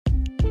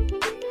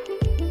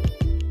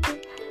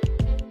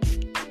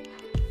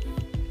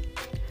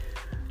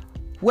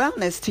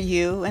Wellness to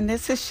you, and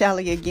this is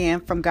Shelly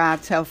again from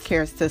God's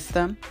Healthcare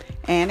System.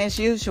 And as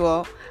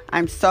usual,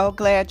 I'm so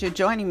glad you're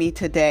joining me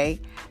today,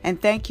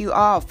 and thank you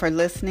all for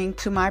listening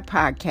to my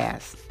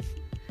podcast.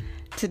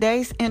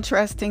 Today's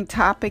interesting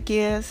topic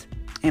is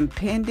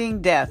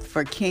impending death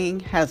for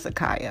King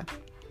Hezekiah.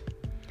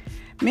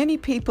 Many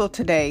people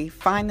today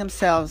find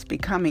themselves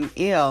becoming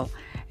ill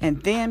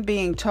and then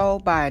being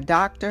told by a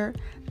doctor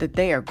that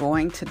they are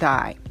going to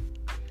die.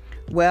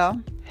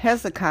 Well,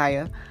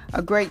 Hezekiah,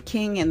 a great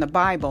king in the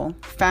Bible,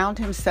 found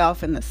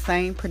himself in the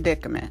same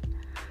predicament.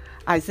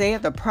 Isaiah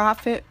the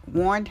prophet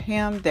warned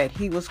him that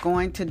he was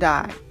going to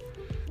die.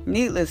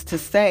 Needless to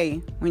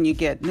say, when you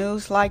get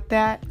news like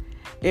that,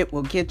 it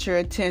will get your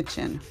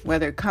attention,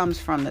 whether it comes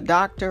from the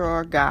doctor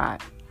or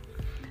God.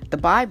 The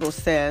Bible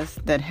says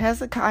that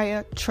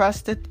Hezekiah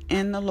trusted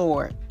in the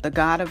Lord, the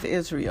God of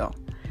Israel.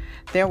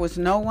 There was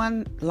no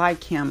one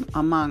like him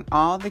among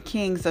all the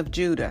kings of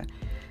Judah,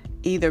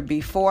 either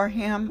before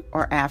him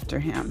or after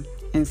him,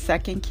 in 2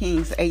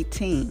 Kings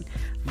 18,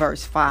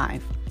 verse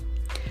 5.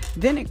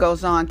 Then it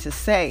goes on to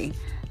say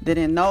that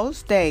in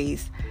those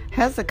days,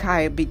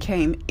 Hezekiah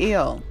became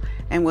ill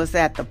and was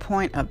at the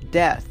point of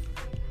death.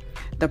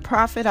 The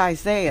prophet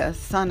Isaiah,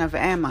 son of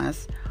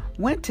Amoz,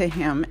 went to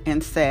him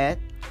and said,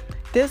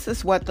 "This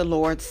is what the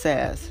Lord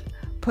says.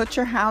 Put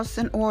your house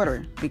in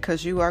order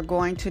because you are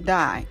going to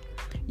die.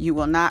 You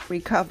will not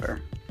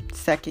recover."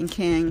 2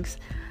 Kings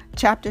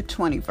chapter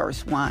 20,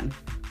 verse 1.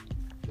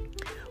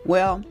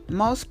 Well,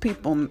 most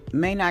people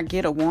may not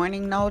get a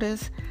warning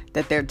notice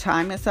that their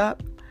time is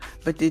up,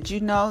 but did you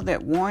know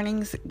that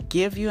warnings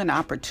give you an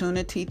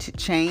opportunity to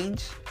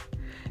change?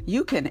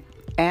 You can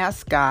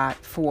ask God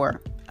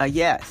for a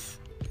yes.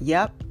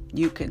 Yep,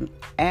 you can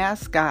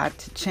ask God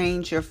to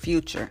change your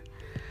future.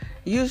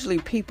 Usually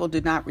people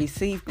do not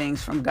receive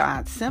things from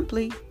God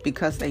simply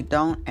because they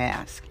don't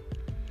ask.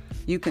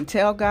 You can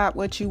tell God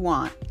what you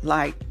want,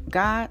 like,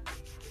 "God,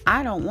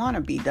 I don't want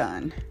to be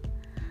done."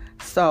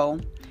 So,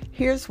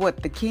 here's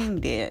what the king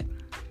did.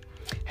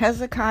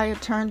 Hezekiah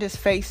turned his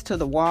face to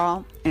the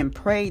wall and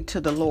prayed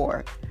to the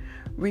Lord.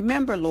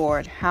 "Remember,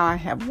 Lord, how I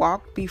have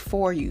walked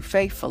before you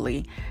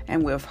faithfully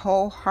and with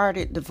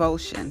wholehearted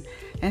devotion,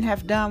 and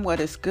have done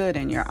what is good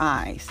in your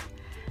eyes."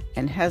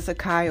 And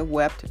Hezekiah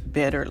wept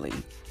bitterly.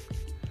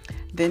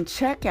 Then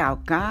check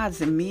out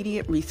God's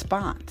immediate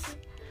response.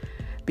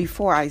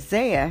 Before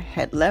Isaiah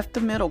had left the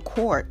middle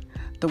court,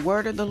 the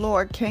word of the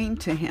Lord came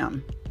to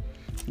him.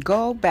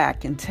 "Go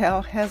back and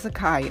tell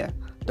Hezekiah,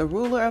 the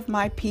ruler of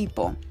my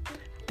people,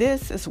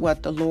 this is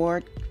what the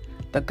Lord,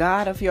 the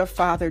God of your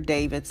father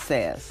David,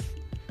 says.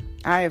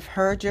 I have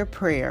heard your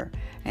prayer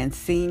and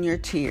seen your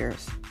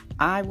tears.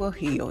 I will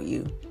heal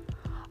you.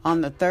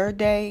 On the third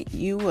day,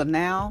 you will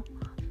now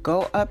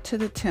go up to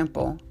the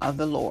temple of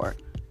the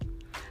Lord.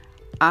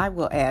 I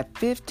will add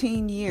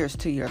 15 years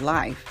to your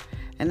life,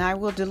 and I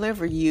will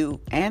deliver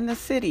you and the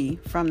city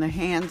from the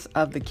hands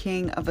of the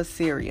king of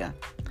Assyria.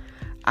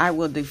 I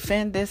will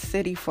defend this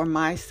city for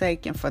my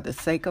sake and for the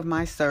sake of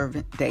my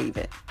servant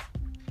David."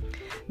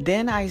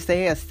 Then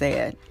Isaiah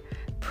said,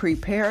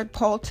 "Prepare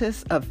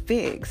poultice of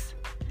figs."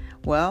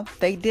 Well,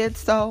 they did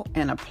so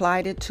and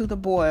applied it to the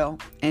boil,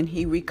 and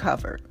he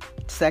recovered.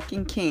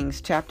 2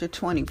 Kings chapter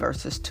 20,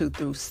 verses 2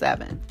 through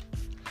 7.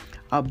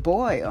 A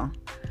boil.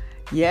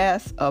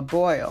 Yes, a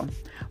boil,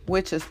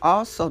 which is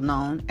also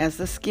known as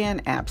the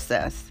skin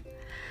abscess.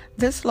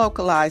 This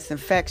localized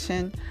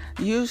infection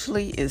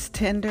usually is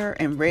tender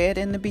and red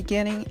in the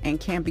beginning and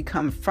can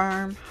become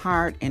firm,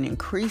 hard, and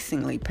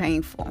increasingly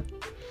painful.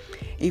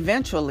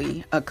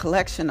 Eventually, a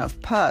collection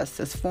of pus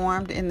is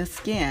formed in the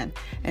skin,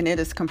 and it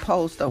is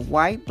composed of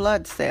white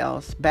blood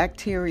cells,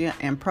 bacteria,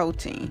 and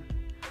protein.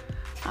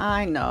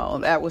 I know,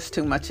 that was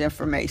too much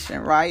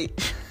information,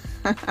 right?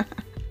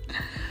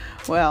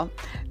 Well,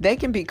 they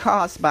can be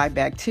caused by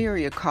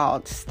bacteria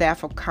called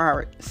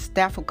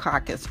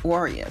Staphylococcus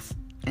aureus,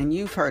 and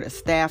you've heard of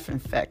staph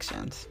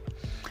infections.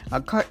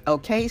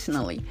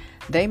 Occasionally,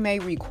 they may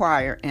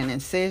require an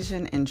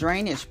incision and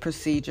drainage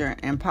procedure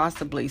and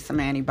possibly some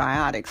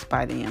antibiotics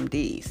by the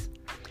MDs.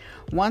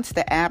 Once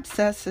the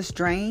abscess is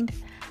drained,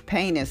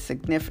 pain is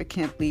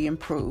significantly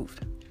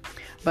improved.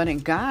 But in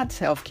God's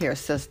healthcare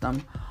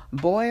system,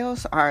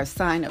 boils are a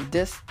sign of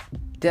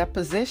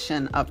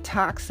deposition of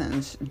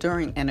toxins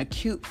during an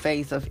acute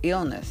phase of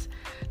illness,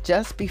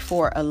 just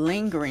before a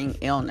lingering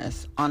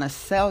illness on a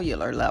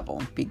cellular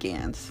level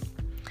begins.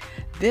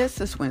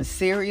 This is when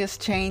serious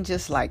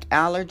changes like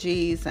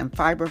allergies and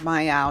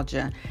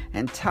fibromyalgia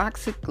and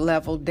toxic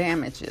level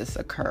damages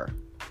occur.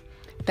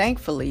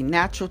 Thankfully,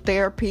 natural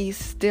therapies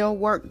still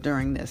work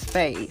during this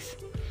phase.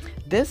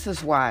 This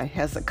is why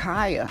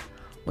Hezekiah,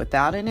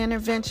 without an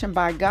intervention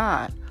by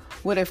God,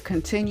 would have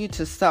continued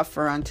to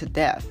suffer unto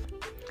death.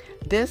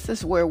 This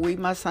is where we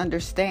must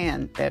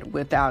understand that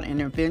without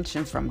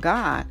intervention from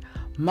God,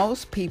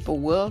 most people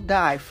will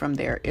die from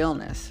their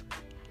illness.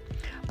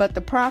 But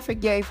the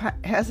prophet gave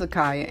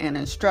Hezekiah an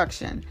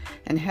instruction,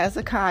 and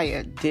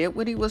Hezekiah did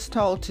what he was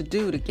told to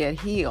do to get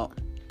healed.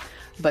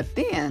 But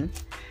then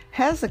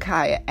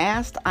Hezekiah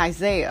asked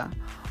Isaiah,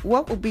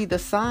 What will be the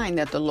sign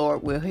that the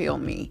Lord will heal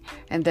me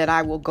and that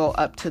I will go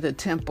up to the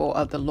temple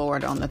of the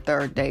Lord on the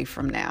third day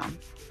from now?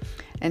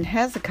 And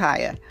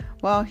Hezekiah,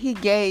 well, he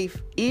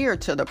gave ear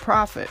to the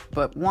prophet,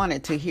 but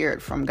wanted to hear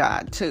it from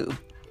God too.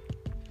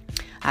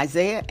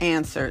 Isaiah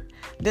answered,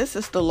 "This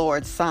is the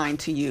Lord's sign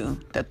to you,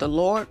 that the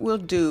Lord will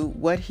do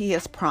what he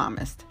has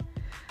promised.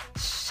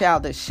 Shall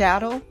the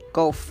shadow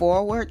go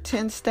forward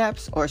 10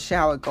 steps, or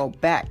shall it go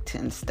back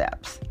 10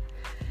 steps?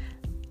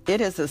 It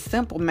is a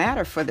simple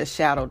matter for the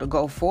shadow to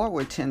go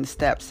forward 10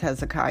 steps,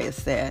 Hezekiah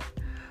said.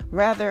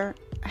 Rather,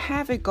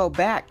 have it go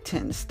back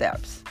 10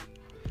 steps.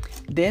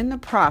 Then the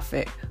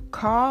prophet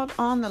called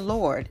on the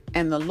Lord,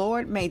 and the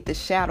Lord made the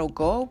shadow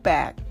go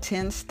back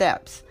 10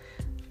 steps,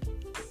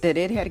 that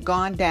it had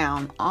gone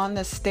down on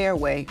the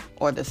stairway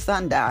or the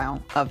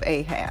sundial of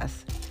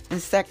Ahaz.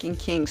 In 2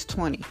 Kings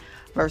 20,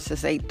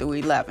 verses 8 through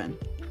 11.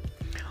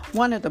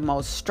 One of the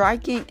most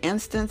striking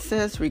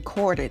instances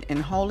recorded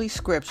in Holy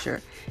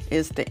Scripture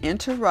is the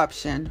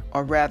interruption,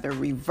 or rather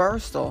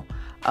reversal,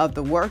 of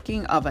the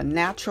working of a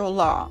natural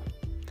law,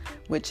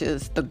 which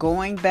is the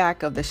going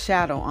back of the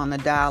shadow on the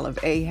dial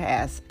of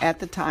Ahaz at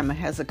the time of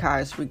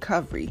Hezekiah's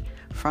recovery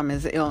from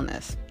his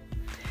illness.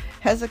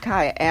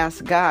 Hezekiah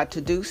asked God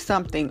to do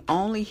something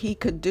only he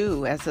could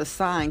do as a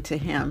sign to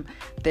him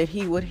that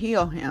he would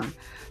heal him,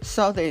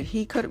 so that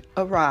he could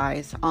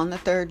arise on the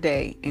third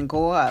day and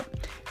go up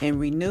in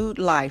renewed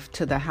life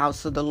to the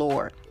house of the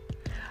Lord.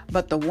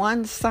 But the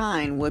one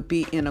sign would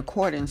be in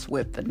accordance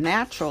with the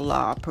natural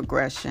law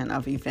progression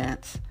of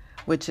events,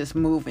 which is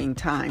moving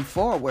time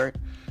forward,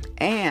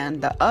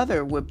 and the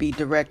other would be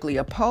directly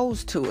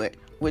opposed to it,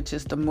 which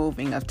is the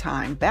moving of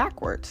time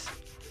backwards.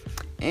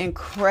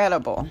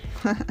 Incredible.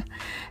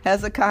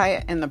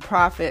 Hezekiah and the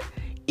prophet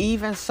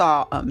even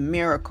saw a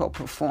miracle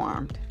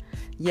performed.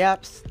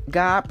 Yep,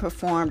 God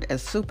performed a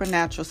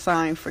supernatural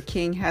sign for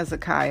King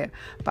Hezekiah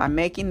by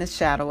making the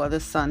shadow of the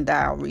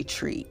sundial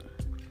retreat.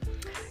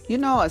 You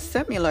know, a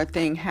similar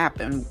thing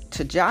happened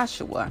to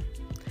Joshua.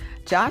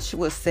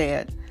 Joshua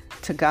said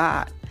to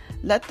God,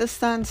 "Let the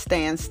sun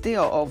stand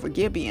still over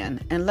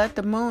Gibeon, and let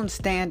the moon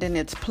stand in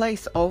its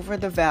place over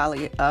the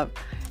valley of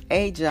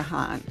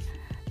Ajalon."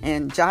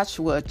 In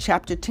Joshua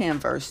chapter 10,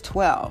 verse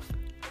 12.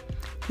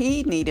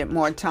 He needed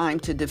more time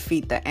to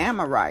defeat the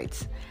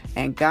Amorites,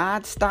 and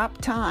God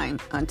stopped time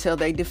until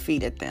they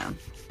defeated them.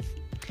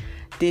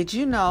 Did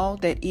you know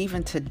that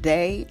even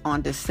today,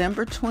 on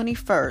December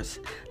 21st,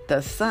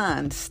 the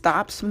sun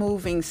stops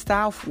moving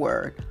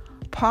southward,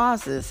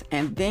 pauses,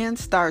 and then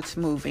starts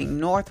moving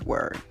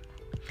northward?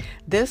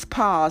 This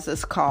pause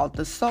is called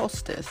the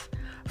solstice,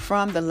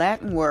 from the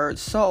Latin word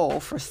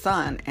sol for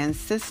sun and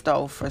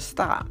sisto for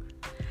stop.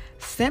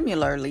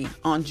 Similarly,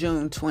 on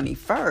June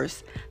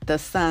 21st, the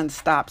sun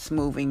stops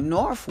moving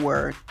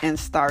northward and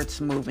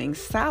starts moving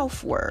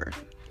southward.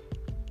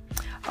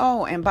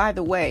 Oh, and by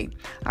the way,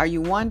 are you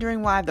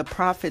wondering why the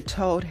prophet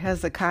told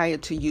Hezekiah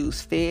to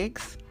use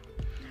figs?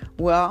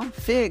 Well,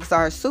 figs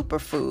are a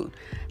superfood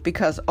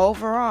because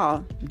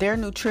overall, their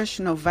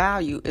nutritional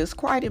value is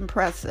quite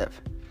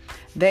impressive.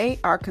 They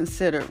are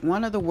considered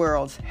one of the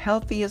world's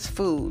healthiest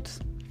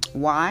foods.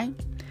 Why?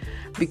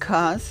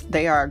 Because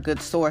they are a good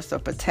source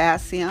of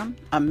potassium,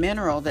 a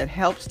mineral that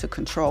helps to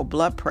control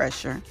blood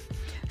pressure.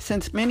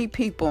 Since many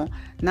people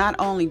not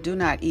only do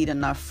not eat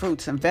enough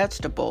fruits and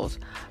vegetables,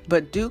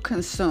 but do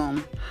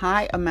consume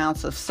high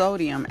amounts of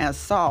sodium as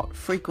salt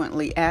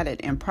frequently added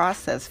in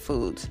processed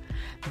foods,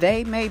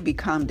 they may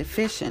become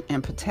deficient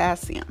in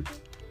potassium.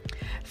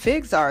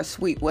 Figs are a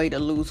sweet way to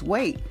lose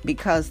weight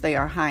because they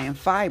are high in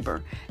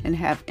fiber and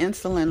have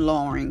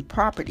insulin-lowering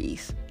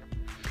properties.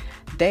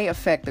 They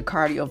affect the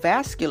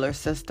cardiovascular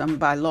system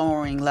by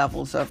lowering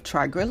levels of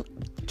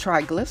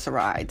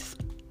triglycerides.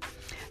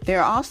 They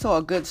are also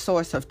a good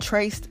source of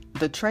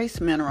the trace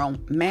mineral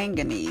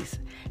manganese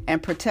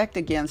and protect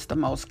against the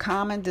most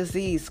common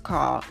disease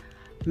called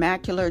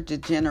macular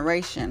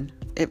degeneration.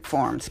 It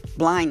forms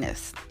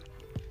blindness.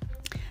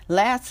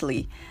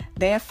 Lastly,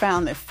 they have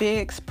found that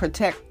figs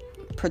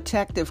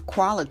protective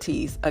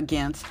qualities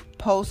against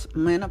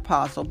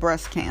postmenopausal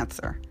breast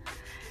cancer.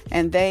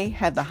 And they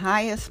have the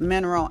highest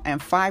mineral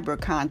and fiber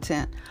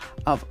content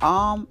of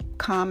all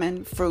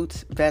common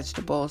fruits,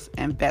 vegetables,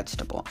 and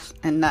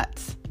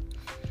nuts.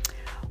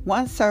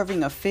 One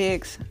serving of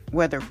figs,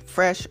 whether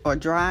fresh or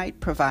dried,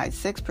 provides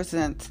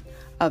 6%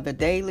 of the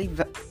daily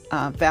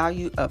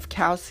value of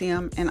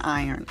calcium and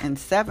iron and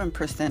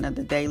 7% of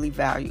the daily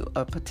value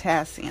of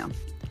potassium.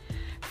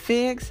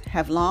 Figs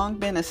have long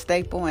been a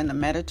staple in the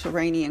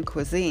Mediterranean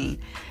cuisine,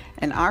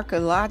 and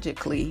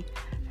archaeologically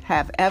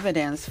have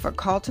evidence for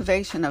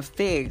cultivation of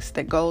figs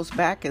that goes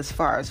back as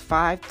far as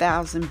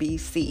 5000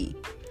 BC.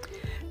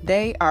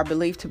 They are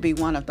believed to be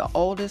one of the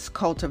oldest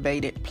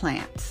cultivated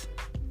plants.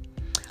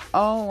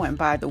 Oh, and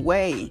by the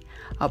way,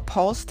 a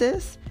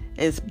poultice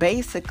is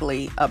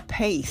basically a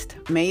paste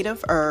made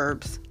of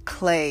herbs,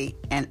 clay,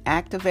 and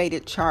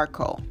activated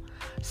charcoal,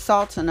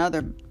 salts, and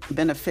other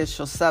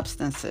beneficial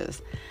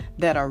substances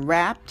that are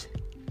wrapped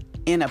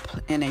in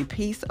a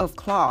piece of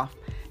cloth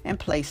and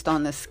placed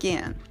on the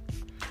skin.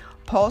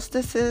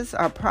 Poultices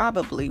are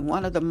probably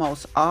one of the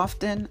most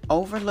often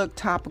overlooked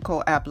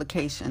topical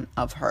application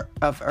of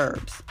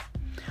herbs.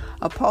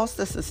 A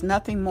poultice is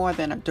nothing more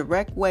than a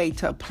direct way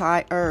to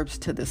apply herbs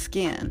to the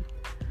skin.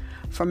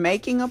 For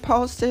making a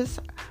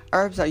poultice,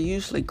 herbs are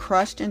usually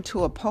crushed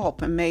into a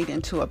pulp and made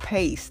into a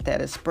paste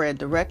that is spread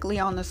directly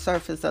on the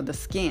surface of the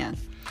skin,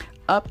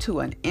 up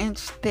to an inch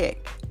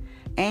thick,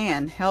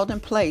 and held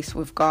in place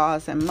with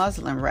gauze and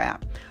muslin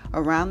wrap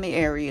around the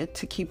area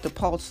to keep the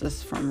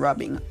poultice from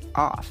rubbing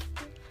off.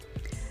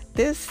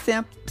 This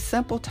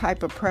simple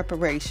type of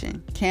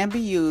preparation can be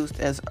used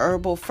as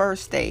herbal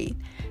first aid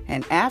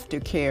and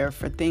aftercare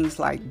for things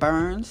like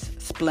burns,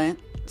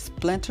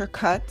 splinter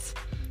cuts,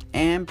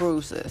 and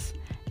bruises,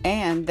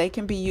 and they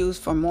can be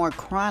used for more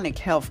chronic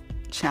health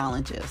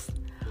challenges.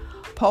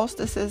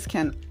 Poultices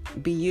can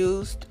be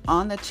used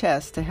on the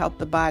chest to help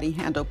the body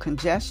handle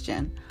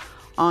congestion,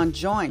 on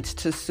joints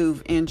to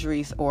soothe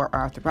injuries or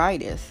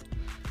arthritis,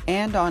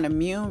 and on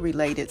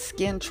immune-related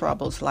skin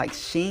troubles like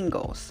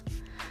shingles.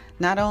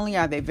 Not only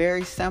are they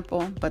very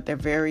simple, but they're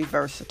very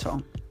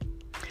versatile.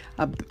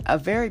 A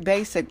very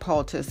basic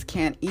poultice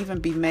can even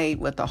be made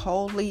with a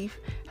whole leaf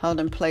held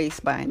in place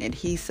by an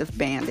adhesive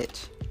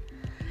bandage.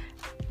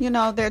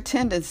 Their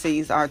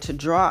tendencies are to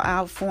draw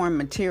out foreign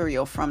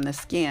material from the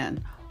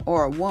skin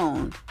or a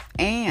wound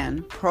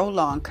and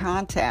prolong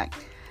contact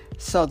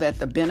so that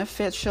the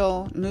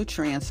beneficial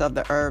nutrients of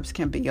the herbs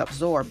can be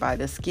absorbed by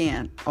the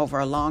skin over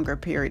a longer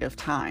period of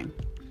time.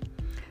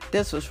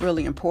 This was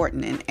really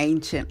important in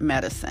ancient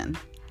medicine.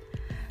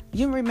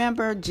 You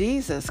remember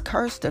Jesus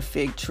cursed a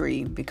fig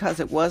tree because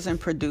it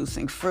wasn't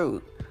producing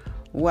fruit.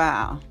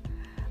 Wow,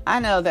 I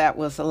know that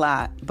was a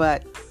lot,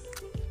 but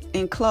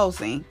in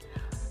closing,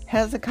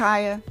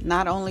 Hezekiah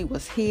not only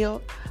was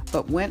healed,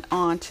 but went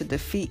on to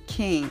defeat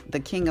the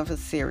king of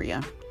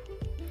Assyria.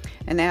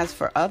 And as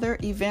for other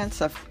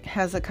events of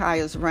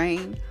Hezekiah's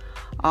reign,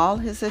 all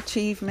his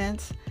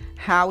achievements,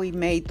 how he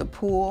made the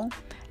pool,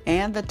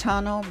 and the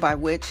tunnel by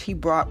which he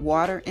brought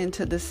water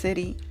into the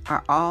city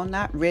are all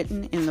not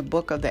written in the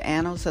book of the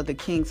Annals of the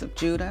Kings of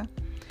Judah?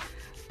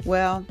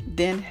 Well,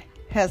 then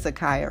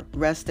Hezekiah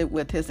rested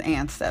with his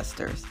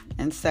ancestors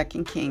in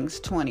 2 Kings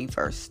 20,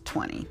 verse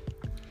 20.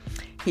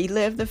 He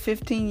lived the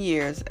 15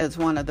 years as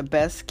one of the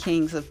best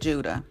kings of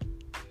Judah.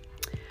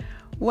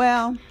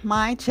 Well,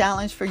 my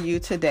challenge for you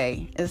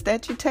today is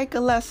that you take a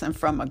lesson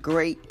from a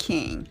great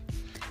king.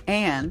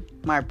 And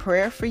my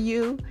prayer for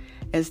you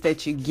is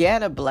that you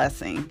get a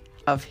blessing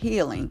of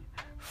healing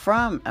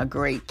from a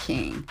great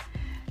king,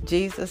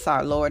 Jesus,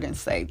 our Lord and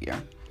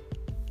Savior.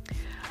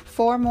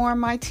 For more of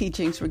my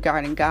teachings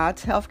regarding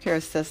God's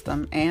healthcare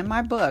system and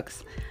my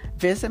books,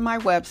 visit my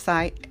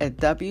website at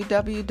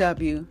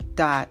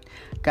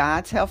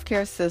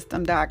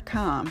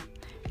www.godshealthcaresystem.com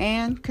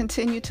and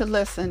continue to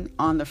listen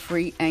on the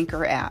free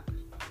Anchor app.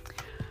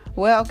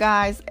 Well,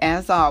 guys,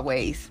 as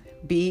always,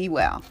 be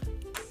well.